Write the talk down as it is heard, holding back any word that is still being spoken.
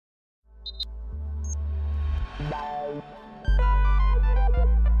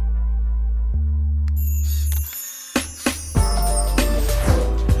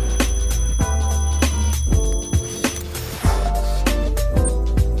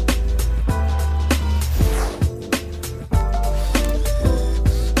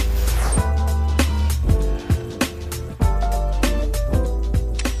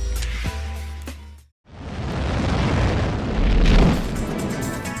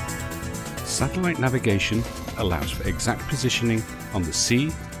Satellite navigation allows for exact positioning on the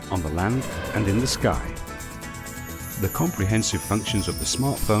sea, on the land, and in the sky. The comprehensive functions of the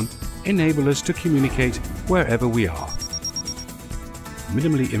smartphone enable us to communicate wherever we are.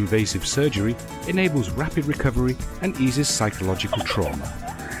 Minimally invasive surgery enables rapid recovery and eases psychological trauma.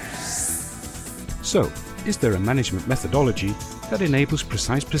 So, is there a management methodology that enables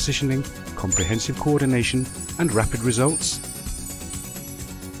precise positioning, comprehensive coordination, and rapid results?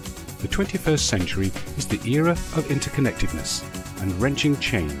 The 21st century is the era of interconnectedness and wrenching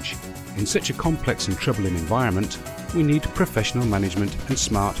change. In such a complex and troubling environment, we need professional management and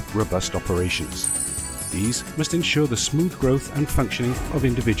smart, robust operations. These must ensure the smooth growth and functioning of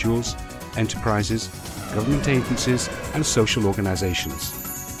individuals, enterprises, government agencies, and social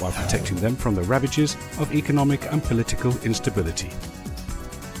organizations, while protecting them from the ravages of economic and political instability.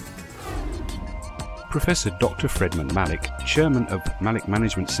 Professor Dr. Fredman Malik, chairman of Malik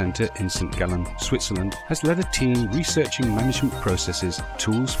Management Center in St. Gallen, Switzerland, has led a team researching management processes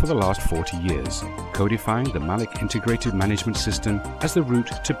tools for the last 40 years, codifying the Malik Integrated Management System as the route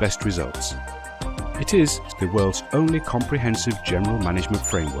to best results. It is the world's only comprehensive general management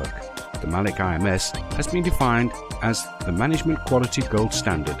framework. The Malik IMS has been defined as the Management Quality Gold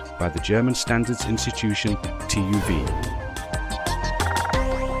Standard by the German Standards Institution TÜV.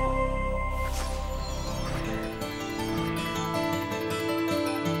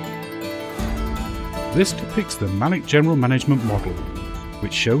 This depicts the Malik General Management Model,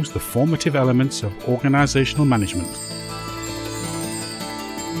 which shows the formative elements of organizational management.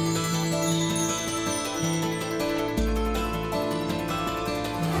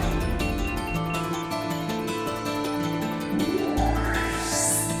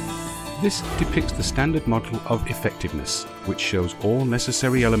 This depicts the standard model of effectiveness, which shows all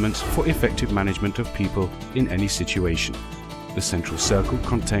necessary elements for effective management of people in any situation. The central circle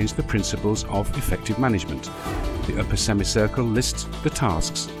contains the principles of effective management. The upper semicircle lists the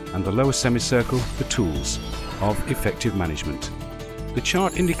tasks, and the lower semicircle the tools of effective management. The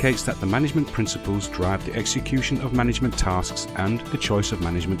chart indicates that the management principles drive the execution of management tasks and the choice of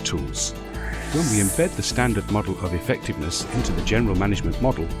management tools. When we embed the standard model of effectiveness into the general management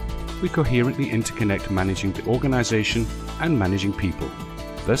model, we coherently interconnect managing the organization and managing people,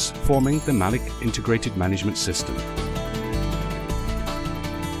 thus forming the Malik Integrated Management System.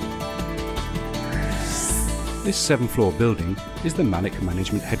 This 7-floor building is the Malik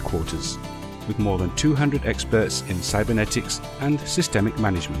Management Headquarters, with more than 200 experts in cybernetics and systemic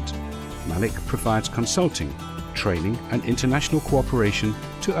management. Malik provides consulting, training and international cooperation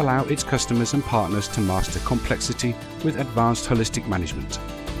to allow its customers and partners to master complexity with advanced holistic management.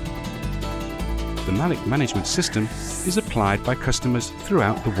 The Malik Management System is applied by customers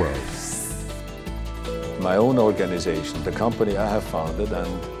throughout the world. My own organization, the company I have founded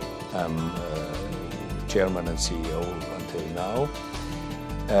and am chairman and CEO until now,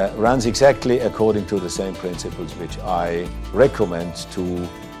 runs exactly according to the same principles which I recommend to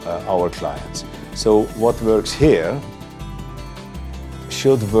our clients. So what works here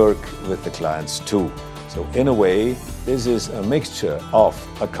should work with the clients too. So in a way, this is a mixture of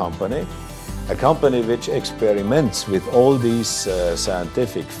a company which experiments with all these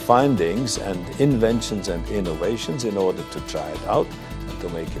scientific findings and inventions and innovations in order to try it out and to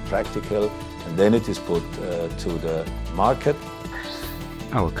make it practical, and then it is put to the market.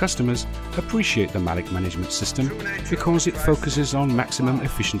 Our customers appreciate the Malik Management System because it focuses on maximum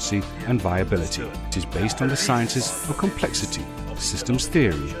efficiency and viability. It is based on the sciences of complexity, systems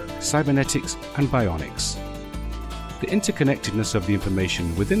theory, cybernetics and bionics. The interconnectedness of the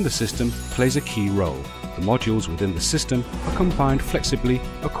information within the system plays a key role. The modules within the system are combined flexibly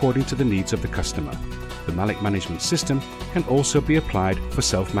according to the needs of the customer. The Malik Management System can also be applied for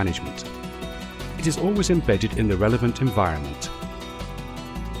self-management. It is always embedded in the relevant environment.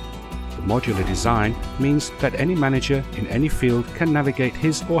 The modular design means that any manager in any field can navigate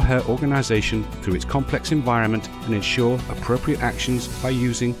his or her organization through its complex environment and ensure appropriate actions by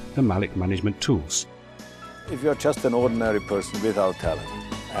using the Malik management tools. If you're just an ordinary person without talent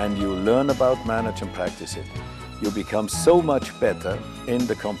and you learn about, manage and practice it, you become so much better in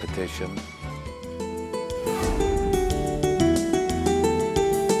the competition.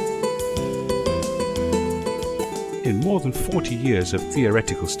 in more than 40 years of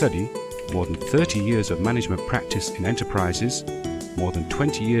theoretical study, more than 30 years of management practice in enterprises, more than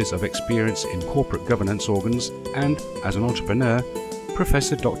 20 years of experience in corporate governance organs, and as an entrepreneur,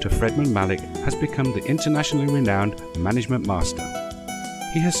 Professor Dr. Fredman Malik has become the internationally renowned management master.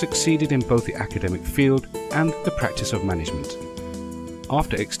 He has succeeded in both the academic field and the practice of management.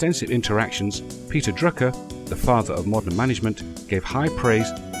 After extensive interactions, Peter Drucker, the father of modern management, gave high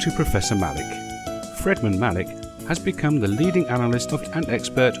praise to Professor Malik. Fredman Malik has become the leading analyst and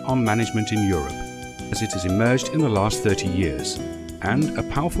expert on management in Europe, as it has emerged in the last 30 years, and a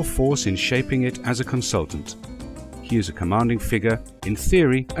powerful force in shaping it as a consultant. He is a commanding figure in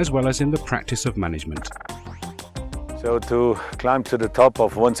theory as well as in the practice of management. So to climb to the top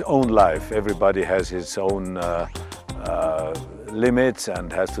of one's own life, everybody has his own limits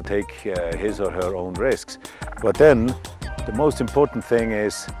and has to take his or her own risks. But then the most important thing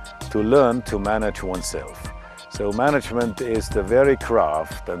is to learn to manage oneself. So management is the very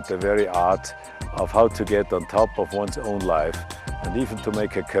craft and the very art of how to get on top of one's own life and even to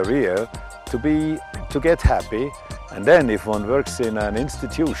make a career, to get happy. And then if one works in an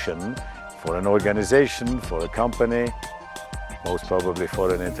institution, for an organization, for a company, most probably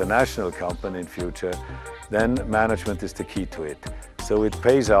for an international company in future, then management is the key to it. So it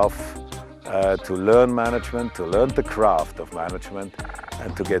pays off to learn management, to learn the craft of management,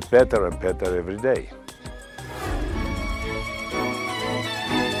 and to get better and better every day.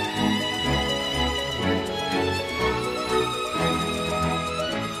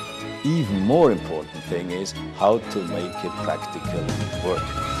 Even more important thing is how to make it practically work.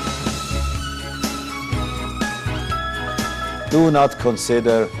 Do not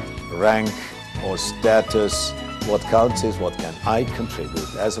consider rank or status. What counts is what can I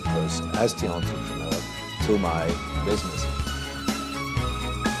contribute as a person, as the entrepreneur, to my business.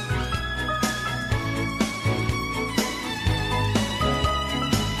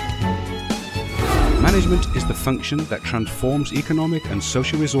 Management is the function that transforms economic and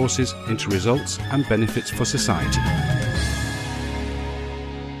social resources into results and benefits for society.